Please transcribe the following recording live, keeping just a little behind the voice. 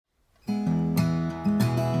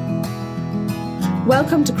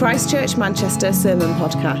Welcome to Christchurch Manchester Sermon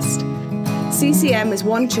Podcast. CCM is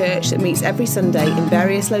one church that meets every Sunday in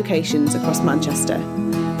various locations across Manchester.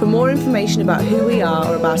 For more information about who we are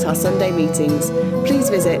or about our Sunday meetings, please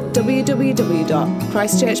visit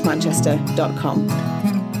www.christchurchmanchester.com.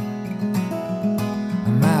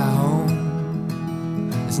 My home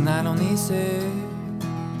is not on this earth,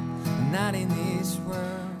 not in this world.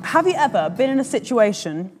 Have you ever been in a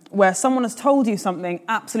situation where someone has told you something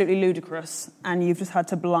absolutely ludicrous and you've just had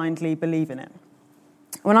to blindly believe in it?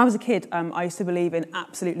 When I was a kid, I used to believe in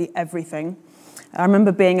absolutely everything. I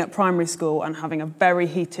remember being at primary school and having a very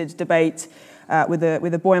heated debate with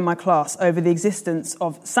a boy in my class over the existence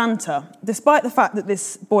of Santa, despite the fact that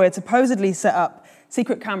this boy had supposedly set up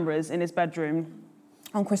secret cameras in his bedroom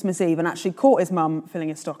on Christmas Eve and actually caught his mum filling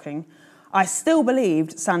his stocking. I still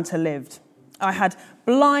believed Santa lived. I had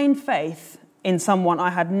blind faith in someone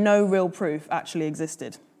I had no real proof actually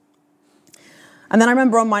existed. And then I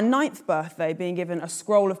remember on my 9th birthday being given a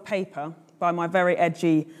scroll of paper by my very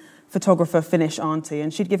edgy photographer Finnish auntie,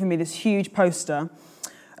 and she'd given me this huge poster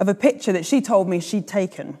of a picture that she told me she'd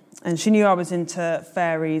taken, and she knew I was into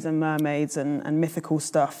fairies and mermaids and mythical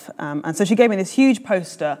stuff, and so she gave me this huge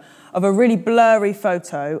poster of a really blurry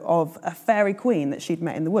photo of a fairy queen that she'd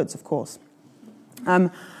met in the woods, of course.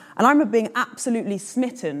 And I remember being absolutely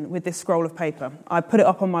smitten with this scroll of paper. I put it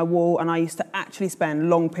up on my wall, and I used to actually spend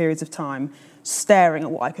long periods of time staring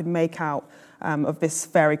at what I could make out of this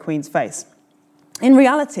fairy queen's face. In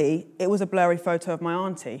reality, it was a blurry photo of my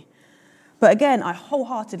auntie. But again, I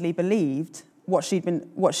wholeheartedly believed what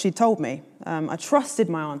she'd told me. I trusted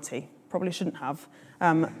my auntie, probably shouldn't have,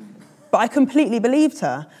 but I completely believed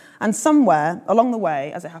her. And somewhere along the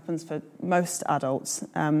way, as it happens for most adults,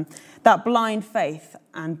 that blind faith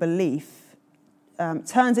and belief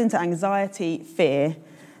turns into anxiety, fear,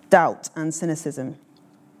 doubt, and cynicism.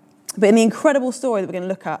 But in the incredible story that we're going to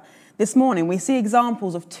look at this morning, we see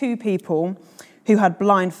examples of two people who had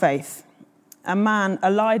blind faith. A man,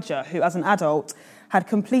 Elijah, who as an adult had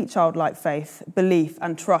complete childlike faith, belief,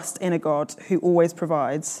 and trust in a God who always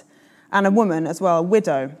provides. And a woman as well, a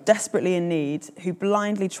widow, desperately in need, who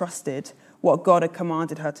blindly trusted what God had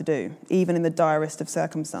commanded her to do, even in the direst of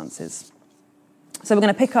circumstances. So we're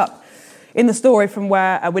going to pick up in the story from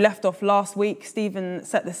where we left off last week. Stephen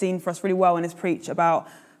set the scene for us really well in his preach about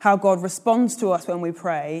how God responds to us when we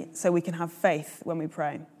pray so we can have faith when we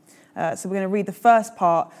pray. So we're going to read the first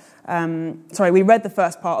part. We read the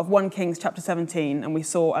first part of 1 Kings chapter 17, and we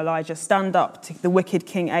saw Elijah stand up to the wicked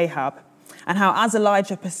King Ahab, and how as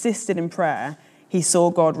Elijah persisted in prayer, he saw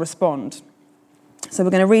God respond. So we're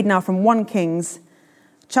going to read now from 1 Kings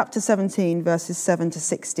chapter 17, verses 7 to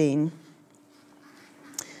 16.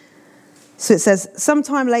 So it says,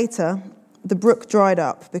 "Sometime later, the brook dried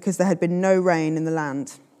up because there had been no rain in the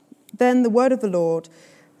land. Then the word of the Lord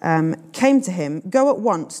came to him, 'Go at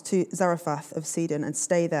once to Zarephath of Sidon and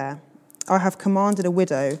stay there. I have commanded a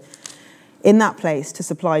widow in that place to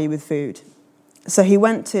supply you with food.' So he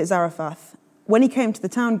went to Zarephath. When he came to the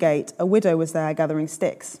town gate, a widow was there gathering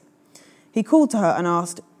sticks. He called to her and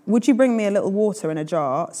asked, 'Would you bring me a little water in a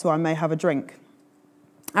jar so I may have a drink?'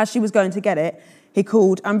 As she was going to get it, he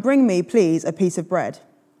called, 'And bring me, please, a piece of bread.'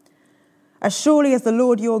 'As surely as the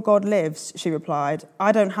Lord your God lives,' she replied,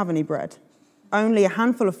 'I don't have any bread. Only a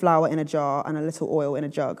handful of flour in a jar and a little oil in a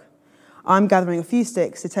jug. I'm gathering a few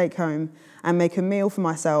sticks to take home and make a meal for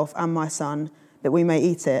myself and my son, that we may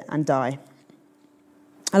eat it and die.'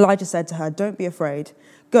 Elijah said to her, 'Don't be afraid.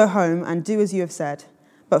 Go home and do as you have said.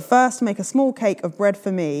 But first make a small cake of bread for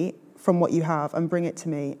me from what you have and bring it to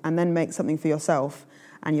me, and then make something for yourself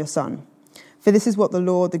and your son. For this is what the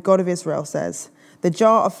Lord, the God of Israel, says. The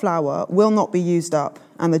jar of flour will not be used up,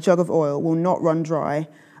 and the jug of oil will not run dry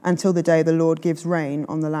until the day the Lord gives rain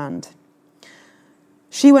on the land.'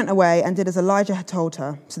 She went away and did as Elijah had told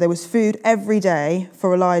her. So there was food every day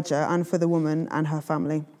for Elijah and for the woman and her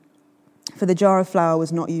family. For the jar of flour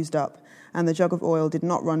was not used up, and the jug of oil did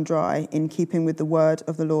not run dry, in keeping with the word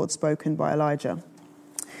of the Lord spoken by Elijah."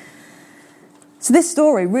 So this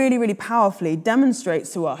story really, really powerfully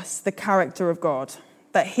demonstrates to us the character of God,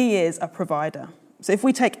 that he is a provider. So if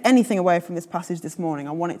we take anything away from this passage this morning,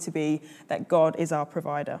 I want it to be that God is our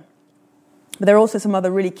provider. But there are also some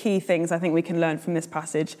other really key things I think we can learn from this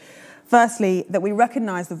passage. Firstly, that we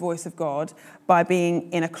recognise the voice of God by being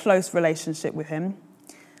in a close relationship with him.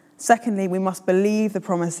 Secondly, we must believe the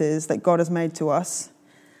promises that God has made to us.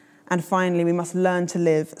 And finally, we must learn to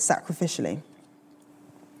live sacrificially.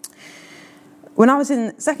 When I was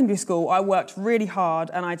in secondary school, I worked really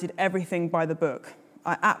hard and I did everything by the book.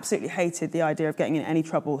 I absolutely hated the idea of getting in any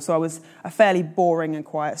trouble, so I was a fairly boring and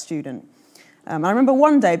quiet student. I remember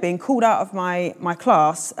one day being called out of my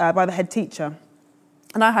class by the head teacher.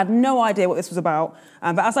 And I had no idea what this was about.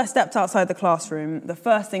 But as I stepped outside the classroom, the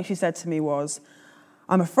first thing she said to me was,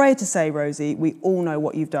 "I'm afraid to say, Rosie, we all know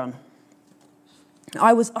what you've done."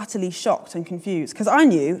 I was utterly shocked and confused because I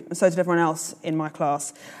knew, and so did everyone else in my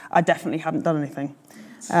class, I definitely hadn't done anything.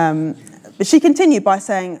 But she continued by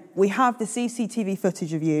saying, "We have the CCTV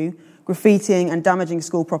footage of you graffitiing and damaging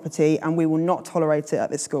school property, and we will not tolerate it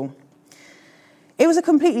at this school." It was a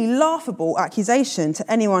completely laughable accusation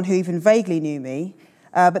to anyone who even vaguely knew me,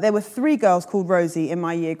 but there were 3 girls called Rosie in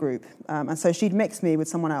my year group, and so she'd mixed me with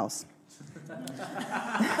someone else.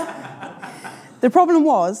 The problem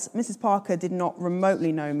was, Mrs. Parker did not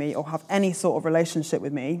remotely know me or have any sort of relationship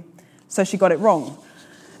with me, so she got it wrong.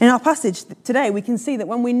 In our passage today, we can see that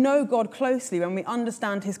when we know God closely, when we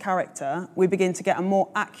understand his character, we begin to get a more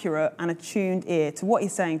accurate and attuned ear to what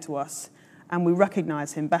he's saying to us, and we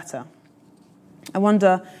recognise him better. I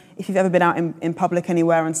wonder if you've ever been out in public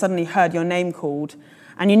anywhere and suddenly heard your name called,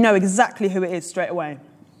 and you know exactly who it is straight away.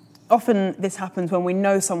 Often this happens when we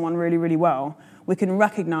know someone really, really well. We can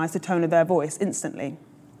recognise the tone of their voice instantly.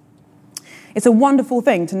 It's a wonderful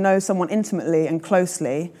thing to know someone intimately and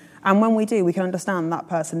closely, and when we do, we can understand that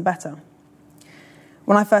person better.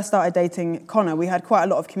 When I first started dating Connor, we had quite a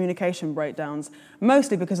lot of communication breakdowns,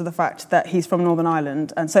 mostly because of the fact that he's from Northern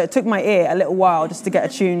Ireland, and so it took my ear a little while just to get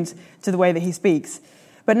attuned to the way that he speaks.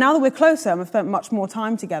 But now that we're closer and we've spent much more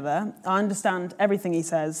time together, I understand everything he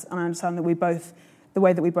says, and I understand that the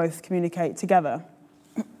way that we both communicate together.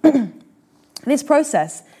 This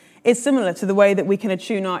process is similar to the way that we can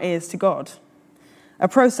attune our ears to God, a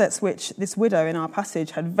process which this widow in our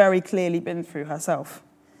passage had very clearly been through herself.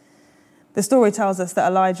 The story tells us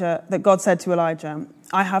that God said to Elijah,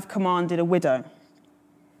 "I have commanded a widow."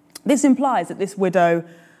 This implies that this widow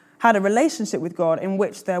had a relationship with God in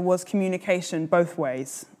which there was communication both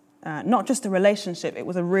ways. Not just a relationship, it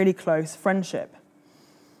was a really close friendship.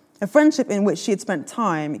 A friendship in which she had spent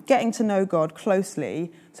time getting to know God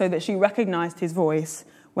closely so that she recognised his voice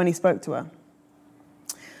when he spoke to her.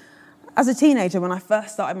 As a teenager, when I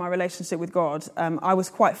first started my relationship with God, I was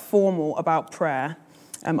quite formal about prayer.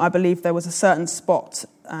 I believed there was a certain spot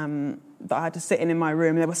that I had to sit in my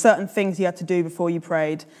room. There were certain things you had to do before you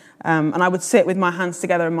prayed, and I would sit with my hands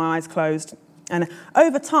together and my eyes closed. And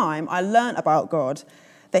over time, I learnt about God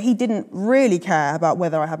that he didn't really care about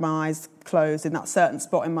whether I had my eyes closed in that certain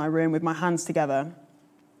spot in my room with my hands together,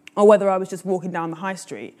 or whether I was just walking down the high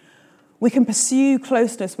street. We can pursue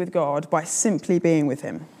closeness with God by simply being with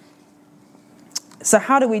him. So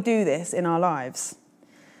how do we do this in our lives?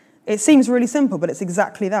 It seems really simple, but it's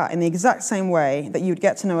exactly that, in the exact same way that you would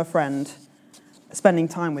get to know a friend, spending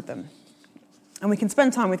time with them. And we can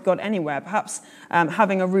spend time with God anywhere. Perhaps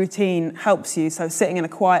having a routine helps you, so sitting in a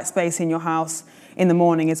quiet space in your house in the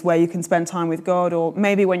morning is where you can spend time with God, or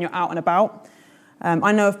maybe when you're out and about.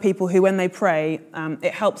 I know of people who, when they pray,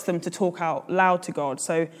 it helps them to talk out loud to God,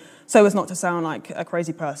 so as not to sound like a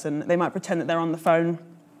crazy person. They might pretend that they're on the phone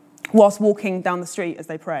whilst walking down the street as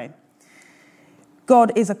they pray.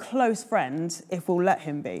 God is a close friend if we'll let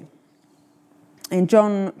him be. In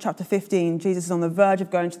John chapter 15, Jesus is on the verge of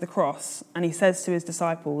going to the cross, and he says to his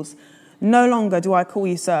disciples, "No longer do I call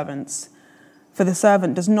you servants, for the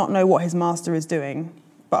servant does not know what his master is doing,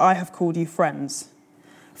 but I have called you friends.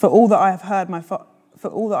 For all that I have heard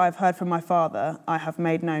from my Father, I have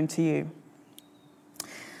made known to you."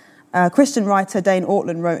 Christian writer Dane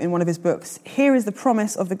Ortland wrote in one of his books, "Here is the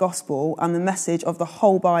promise of the gospel and the message of the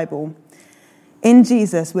whole Bible. In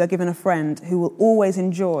Jesus, we are given a friend who will always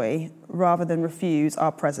enjoy rather than refuse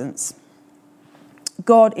our presence."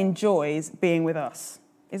 God enjoys being with us.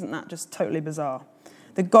 Isn't that just totally bizarre?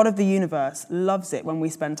 The God of the universe loves it when we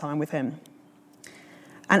spend time with him.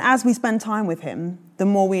 And as we spend time with him, the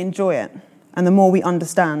more we enjoy it and the more we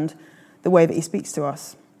understand the way that he speaks to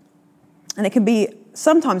us. And it can be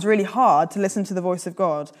sometimes really hard to listen to the voice of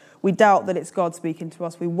God. We doubt that it's God speaking to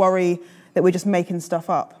us. We worry that we're just making stuff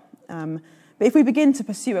up. But if we begin to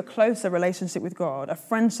pursue a closer relationship with God, a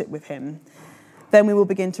friendship with him, then we will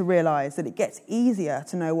begin to realise that it gets easier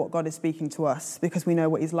to know what God is speaking to us because we know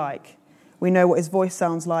what he's like. We know what his voice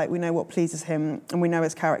sounds like, we know what pleases him, and we know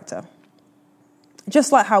his character.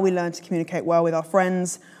 Just like how we learn to communicate well with our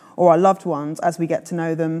friends or our loved ones as we get to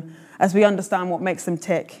know them, as we understand what makes them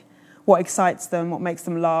tick, what excites them, what makes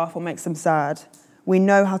them laugh, what makes them sad, we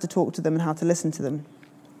know how to talk to them and how to listen to them.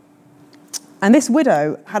 And this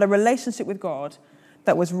widow had a relationship with God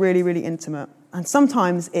that was really, really intimate. And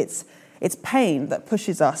sometimes it's pain that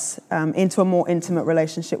pushes us into a more intimate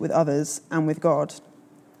relationship with others and with God.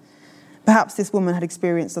 Perhaps this woman had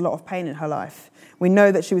experienced a lot of pain in her life. We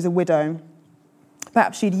know that she was a widow,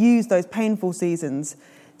 Perhaps she'd use those painful seasons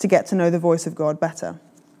to get to know the voice of God better.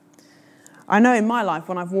 I know in my life,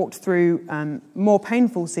 when I've walked through more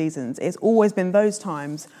painful seasons, it's always been those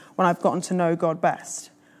times when I've gotten to know God best,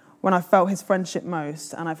 when I've felt his friendship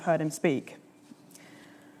most and I've heard him speak.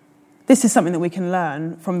 This is something that we can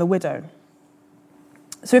learn from the widow.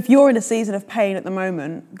 So if you're in a season of pain at the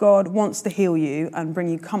moment, God wants to heal you and bring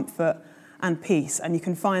you comfort and peace, and you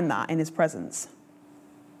can find that in his presence.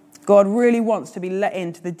 God really wants to be let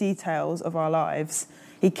into the details of our lives.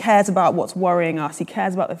 He cares about what's worrying us. He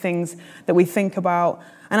cares about the things that we think about.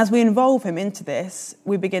 And as we involve him into this,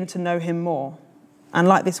 we begin to know him more. And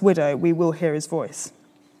like this widow, we will hear his voice.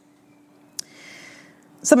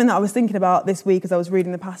 Something that I was thinking about this week as I was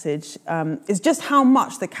reading the passage is just how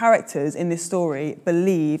much the characters in this story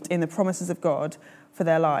believed in the promises of God for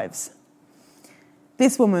their lives.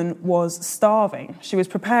 This woman was starving. She was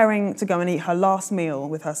preparing to go and eat her last meal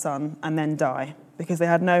with her son and then die because they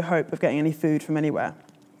had no hope of getting any food from anywhere.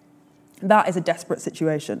 That is a desperate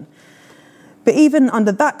situation. But even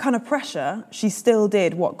under that kind of pressure, she still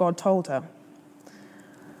did what God told her.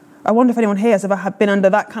 I wonder if anyone here has ever been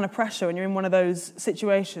under that kind of pressure and you're in one of those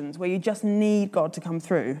situations where you just need God to come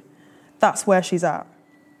through. That's where she's at.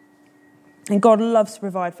 And God loves to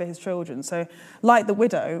provide for his children. So like the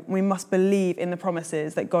widow, we must believe in the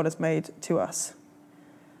promises that God has made to us.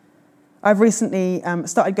 I've recently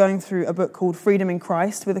started going through a book called Freedom in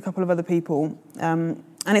Christ with a couple of other people.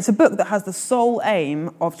 And it's a book that has the sole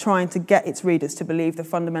aim of trying to get its readers to believe the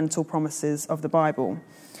fundamental promises of the Bible.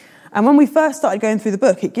 And when we first started going through the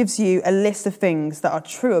book, it gives you a list of things that are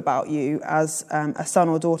true about you as a son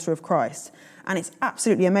or daughter of Christ. And it's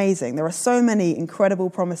absolutely amazing. There are so many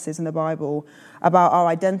incredible promises in the Bible about our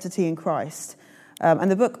identity in Christ.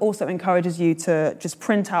 And the book also encourages you to just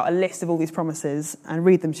print out a list of all these promises and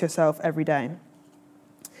read them to yourself every day.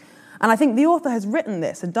 And I think the author has written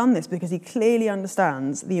this and done this because he clearly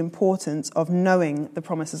understands the importance of knowing the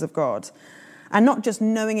promises of God. And not just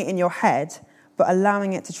knowing it in your head, but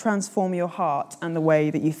allowing it to transform your heart and the way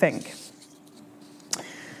that you think.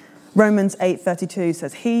 Romans 8:32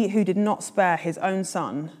 says, "He who did not spare his own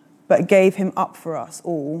son, but gave him up for us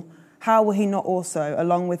all, how will he not also,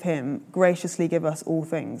 along with him, graciously give us all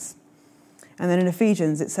things?" And then in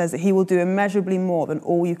Ephesians, it says that he will do immeasurably more than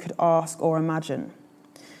all you could ask or imagine.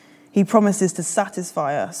 He promises to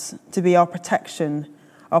satisfy us, to be our protection,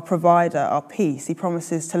 our provider, our peace. He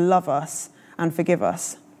promises to love us and forgive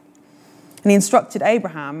us. And he instructed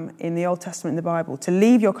Abraham in the Old Testament in the Bible to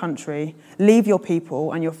leave your country, leave your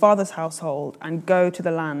people and your father's household and go to the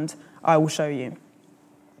land I will show you.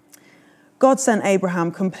 God sent Abraham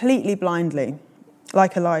completely blindly,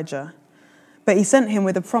 like Elijah, but he sent him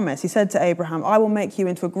with a promise. He said to Abraham, "I will make you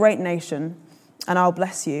into a great nation and I'll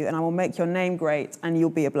bless you and I will make your name great and you'll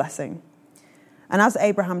be a blessing." And as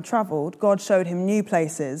Abraham travelled, God showed him new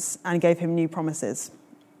places and gave him new promises.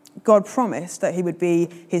 God promised that he would be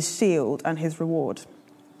his shield and his reward.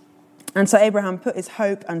 And so Abraham put his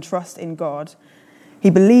hope and trust in God. He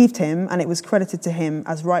believed him and it was credited to him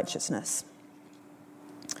as righteousness.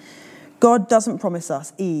 God doesn't promise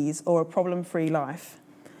us ease or a problem-free life,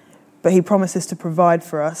 but he promises to provide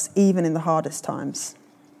for us even in the hardest times.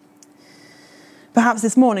 Perhaps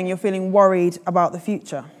this morning you're feeling worried about the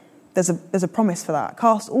future. There's a promise for that.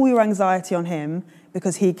 Cast all your anxiety on him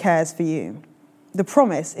because he cares for you. The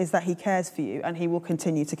promise is that he cares for you and he will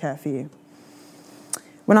continue to care for you.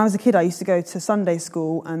 When I was a kid, I used to go to Sunday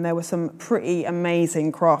school and there were some pretty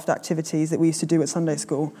amazing craft activities that we used to do at Sunday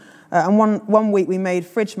school. And one week we made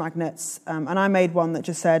fridge magnets and I made one that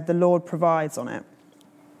just said, "The Lord provides" on it.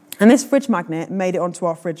 And this fridge magnet made it onto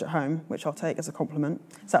our fridge at home, which I'll take as a compliment.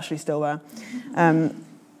 It's actually still there. And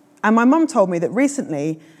my mum told me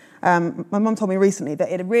recently that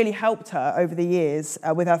it had really helped her over the years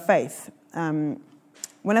with her faith.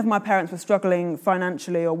 Whenever my parents were struggling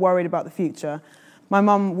financially or worried about the future, my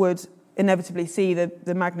mum would inevitably see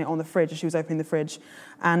the magnet on the fridge as she was opening the fridge,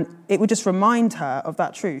 and it would just remind her of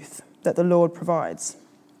that truth, that the Lord provides.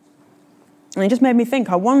 And it just made me think,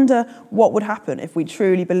 I wonder what would happen if we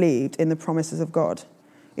truly believed in the promises of God,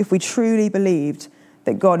 if we truly believed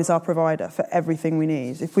that God is our provider for everything we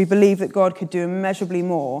need, if we believed that God could do immeasurably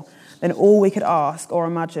more than all we could ask or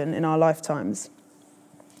imagine in our lifetimes.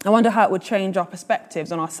 I wonder how it would change our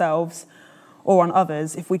perspectives on ourselves or on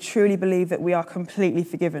others if we truly believe that we are completely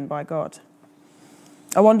forgiven by God.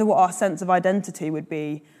 I wonder what our sense of identity would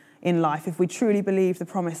be in life if we truly believe the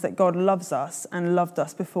promise that God loves us and loved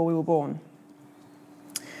us before we were born.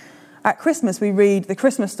 At Christmas, we read the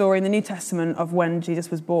Christmas story in the New Testament of when Jesus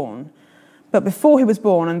was born. But before he was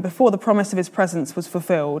born and before the promise of his presence was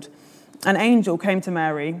fulfilled, an angel came to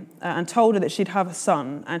Mary and told her that she'd have a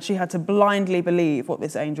son, and she had to blindly believe what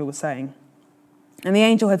this angel was saying. And the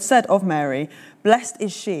angel had said of Mary, "Blessed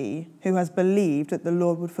is she who has believed that the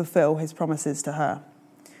Lord would fulfill his promises to her."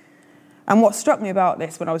 And what struck me about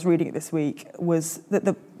this when I was reading it this week was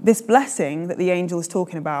that this blessing that the angel is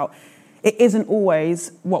talking about, it isn't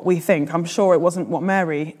always what we think. I'm sure it wasn't what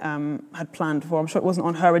Mary had planned for. I'm sure it wasn't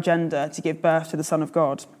on her agenda to give birth to the Son of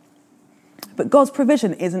God. But God's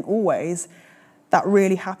provision isn't always that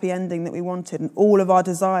really happy ending that we wanted and all of our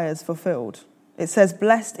desires fulfilled. It says,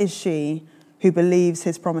 "Blessed is she who believes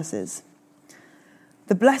his promises."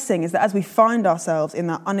 The blessing is that as we find ourselves in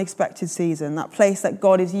that unexpected season, that place that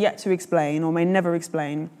God is yet to explain or may never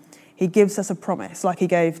explain, he gives us a promise like he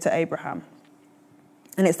gave to Abraham.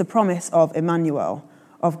 And it's the promise of Emmanuel,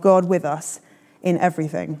 of God with us in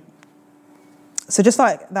everything. So just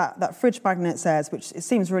like that fridge magnet says, which it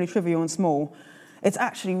seems really trivial and small, it's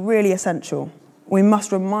actually really essential. We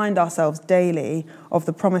must remind ourselves daily of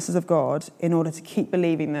the promises of God in order to keep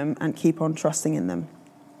believing them and keep on trusting in them.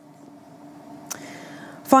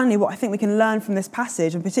 Finally, what I think we can learn from this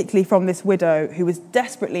passage, and particularly from this widow who was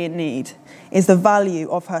desperately in need, is the value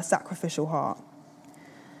of her sacrificial heart.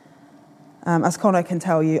 As Connor can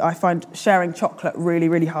tell you, I find sharing chocolate really,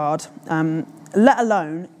 really hard, let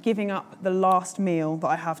alone giving up the last meal that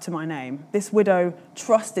I have to my name. This widow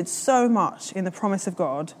trusted so much in the promise of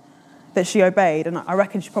God that she obeyed, and I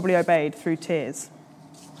reckon she probably obeyed through tears.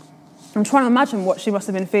 I'm trying to imagine what she must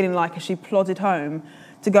have been feeling like as she plodded home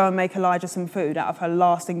to go and make Elijah some food out of her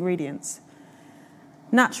last ingredients.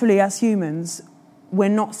 Naturally, as humans, we're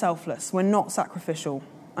not selfless, we're not sacrificial,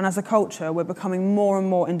 and as a culture, we're becoming more and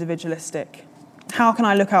more individualistic. How can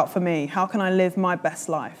I look out for me? How can I live my best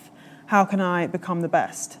life? How can I become the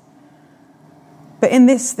best? But in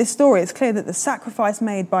this story, it's clear that the sacrifice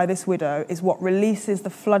made by this widow is what releases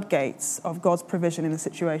the floodgates of God's provision in the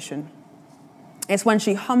situation. It's when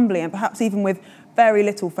she humbly, and perhaps even with very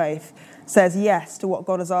little faith, says yes to what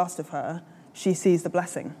God has asked of her, she sees the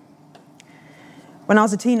blessing. When I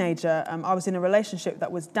was a teenager, I was in a relationship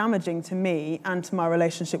that was damaging to me and to my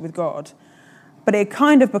relationship with God. But it had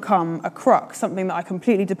kind of become a crux, something that I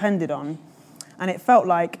completely depended on, and it felt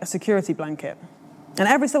like a security blanket. And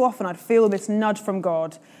every so often I'd feel this nudge from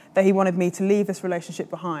God that he wanted me to leave this relationship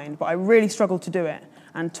behind, but I really struggled to do it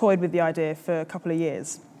and toyed with the idea for a couple of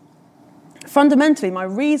years. Fundamentally, my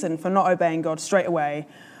reason for not obeying God straight away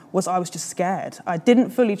was I was just scared. I didn't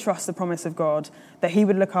fully trust the promise of God that he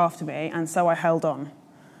would look after me, and so I held on.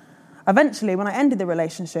 Eventually, when I ended the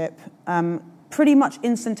relationship, pretty much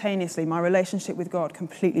instantaneously, my relationship with God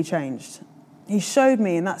completely changed. He showed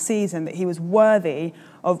me in that season that he was worthy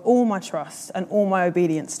of all my trust and all my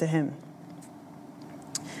obedience to him.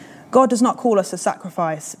 God does not call us to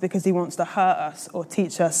sacrifice because he wants to hurt us or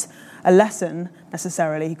teach us a lesson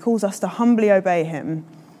necessarily. He calls us to humbly obey him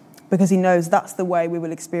because he knows that's the way we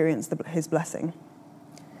will experience his blessing.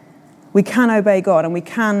 We can obey God and we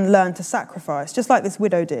can learn to sacrifice, just like this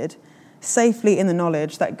widow did, safely in the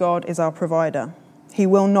knowledge that God is our provider. He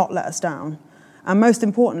will not let us down. And most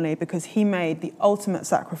importantly, because he made the ultimate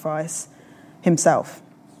sacrifice himself.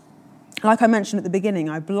 Like I mentioned at the beginning,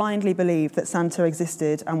 I blindly believed that Santa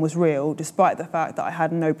existed and was real, despite the fact that I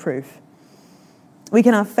had no proof. We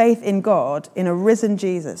can have faith in God, in a risen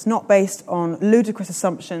Jesus, not based on ludicrous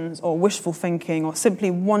assumptions or wishful thinking or simply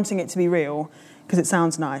wanting it to be real because it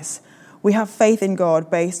sounds nice. We have faith in God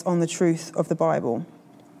based on the truth of the Bible.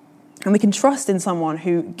 And we can trust in someone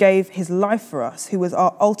who gave his life for us, who was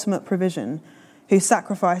our ultimate provision, who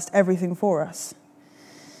sacrificed everything for us.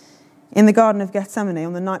 In the Garden of Gethsemane,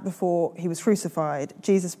 on the night before he was crucified,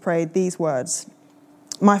 Jesus prayed these words,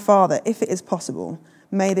 "My Father, if it is possible,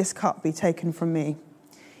 may this cup be taken from me,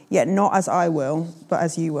 yet not as I will, but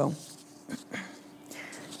as you will."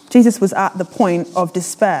 Jesus was at the point of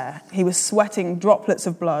despair. He was sweating droplets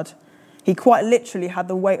of blood. He quite literally had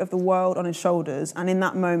the weight of the world on his shoulders, and in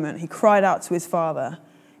that moment, he cried out to his Father.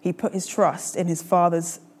 He put his trust in his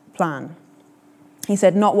Father's plan. He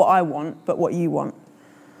said, "Not what I want, but what you want."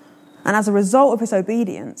 And as a result of his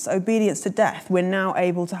obedience to death, we're now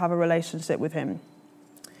able to have a relationship with him.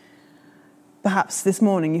 Perhaps this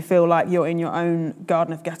morning you feel like you're in your own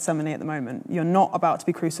Garden of Gethsemane at the moment. You're not about to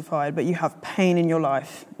be crucified, but you have pain in your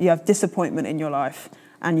life, you have disappointment in your life,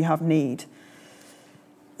 and you have need.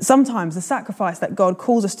 Sometimes the sacrifice that God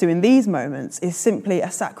calls us to in these moments is simply a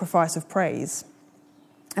sacrifice of praise.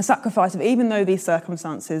 A sacrifice of, even though these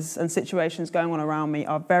circumstances and situations going on around me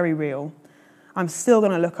are very real, I'm still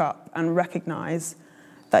going to look up and recognize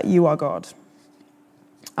that you are God.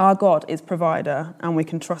 Our God is provider, and we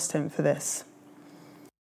can trust him for this.